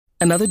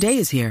Another day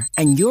is here,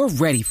 and you're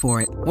ready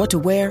for it. What to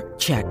wear?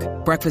 Check.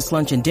 Breakfast,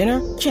 lunch, and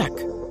dinner? Check.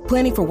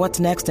 Planning for what's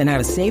next and how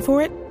to save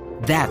for it?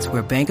 That's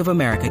where Bank of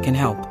America can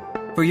help.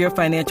 For your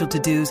financial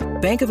to-dos,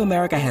 Bank of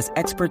America has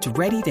experts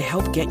ready to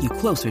help get you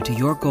closer to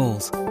your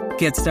goals.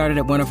 Get started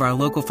at one of our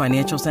local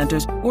financial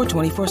centers or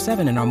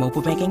 24/7 in our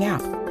mobile banking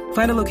app.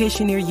 Find a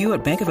location near you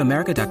at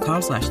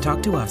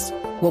bankofamerica.com/talktous.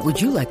 What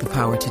would you like the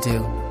power to do?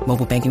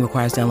 Mobile banking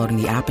requires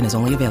downloading the app and is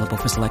only available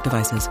for select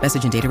devices.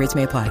 Message and data rates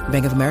may apply.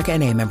 Bank of America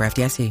N.A., member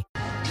FDIC.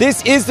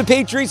 This is the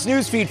Patriots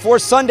newsfeed for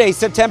Sunday,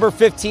 September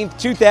 15th,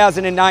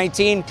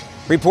 2019.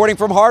 Reporting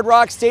from Hard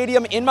Rock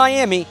Stadium in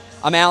Miami,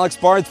 I'm Alex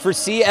Barth for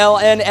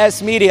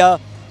CLNS Media,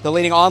 the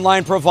leading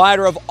online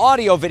provider of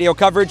audio-video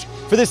coverage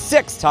for the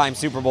six-time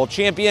Super Bowl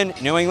champion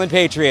New England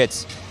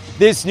Patriots.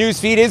 This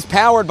newsfeed is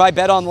powered by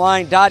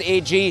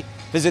betonline.ag.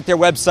 Visit their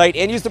website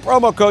and use the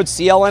promo code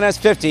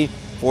CLNS50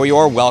 for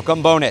your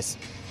welcome bonus.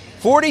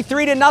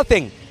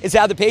 43-0 is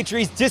how the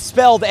Patriots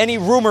dispelled any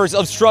rumors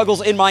of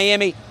struggles in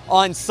Miami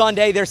on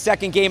Sunday, their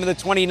second game of the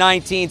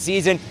 2019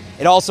 season.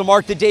 It also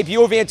marked the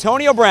debut of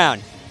Antonio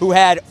Brown, who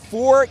had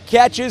 4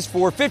 catches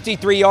for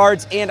 53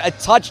 yards and a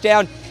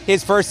touchdown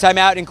his first time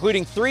out,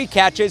 including 3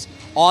 catches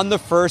on the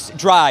first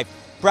drive.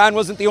 Brown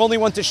wasn't the only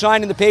one to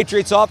shine in the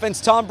Patriots offense.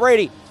 Tom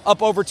Brady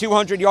up over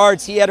 200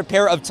 yards. He had a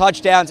pair of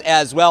touchdowns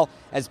as well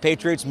as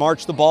Patriots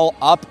marched the ball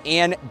up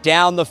and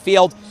down the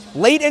field.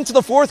 Late into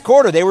the fourth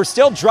quarter, they were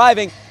still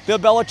driving. Bill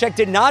Belichick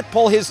did not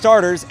pull his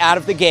starters out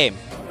of the game.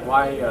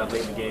 Why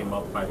late in the game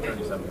up by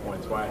 37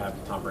 points? Why have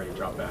Tom Brady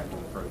drop back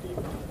and throw deep?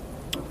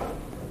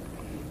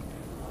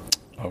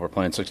 Oh, we're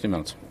playing 60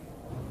 minutes.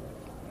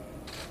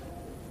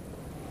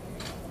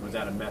 Was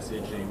that a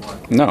message that you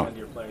wanted to No. send to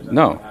your players?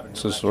 No.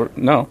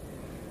 No.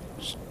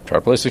 Just try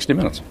to play 60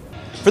 minutes.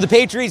 For the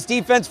Patriots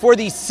defense for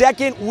the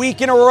second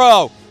week in a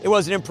row, it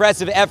was an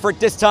impressive effort,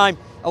 this time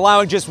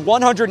allowing just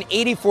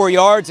 184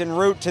 yards en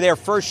route to their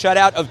first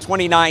shutout of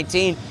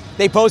 2019.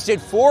 They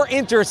posted 4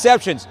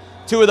 interceptions,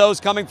 2 of those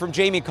coming from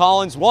Jamie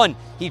Collins. 1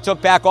 he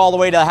took back all the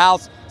way to the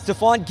house.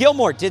 Stephon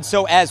Gilmore did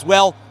so as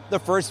well, the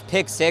first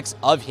pick 6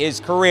 of his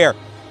career.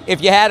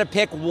 If you had to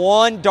pick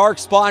one dark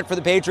spot for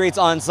the Patriots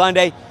on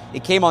Sunday,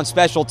 it came on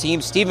special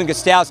teams. Stephen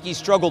Gostkowski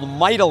struggled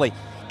mightily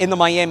in the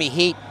Miami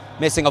Heat,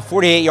 missing a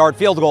 48-yard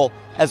field goal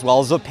as well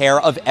as a pair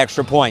of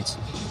extra points.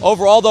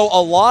 Overall, though,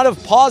 a lot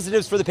of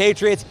positives for the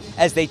Patriots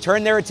as they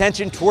turn their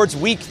attention towards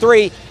Week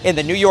 3 in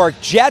the New York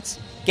Jets.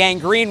 Gang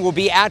Green will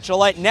be at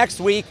Gillette next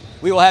week.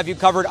 We will have you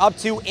covered up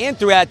to and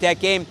throughout that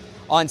game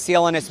on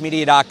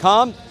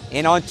CLNSmedia.com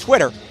and on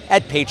Twitter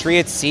at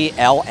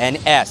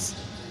PatriotsCLNS.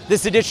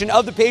 This edition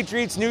of the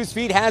Patriots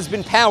newsfeed has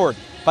been powered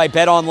by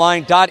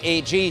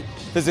betonline.ag.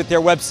 Visit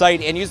their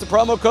website and use the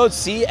promo code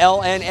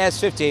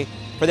CLNS50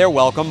 for their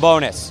welcome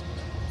bonus.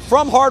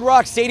 From Hard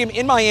Rock Stadium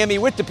in Miami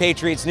with the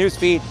Patriots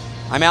newsfeed,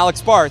 I'm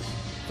Alex Barth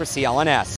for CLNS.